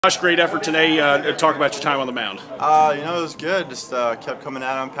Josh, great effort today. Talk about your time on the mound. It was good. Just kept coming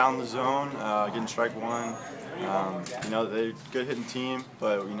at them, pounding the zone, getting strike one. They're a good hitting team,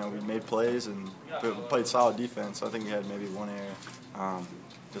 but we made plays and we played solid defense. So I think we had maybe one error.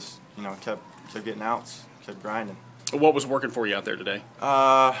 Kept getting outs, kept grinding. What was working for you out there today?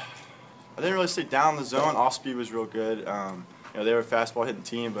 I didn't really stay down the zone. Off speed was real good. They were a fastball hitting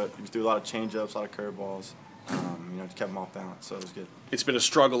team, but we threw a lot of changeups, a lot of curveballs. Kept them off balance, so it was good. It's been a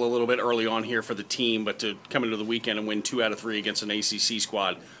struggle a little bit early on here for the team, but to come into the weekend and win 2 out of 3 against an ACC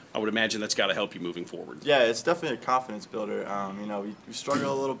squad, I would imagine that's got to help you moving forward. Yeah, it's definitely a confidence builder. We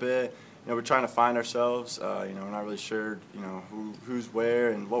struggle a little bit. We're trying to find ourselves. We're not really sure, who's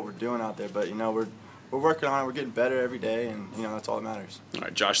where and what we're doing out there. But we're working on it. We're getting better every day, and that's all that matters. All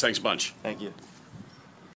right, Josh, thanks a bunch. Thank you.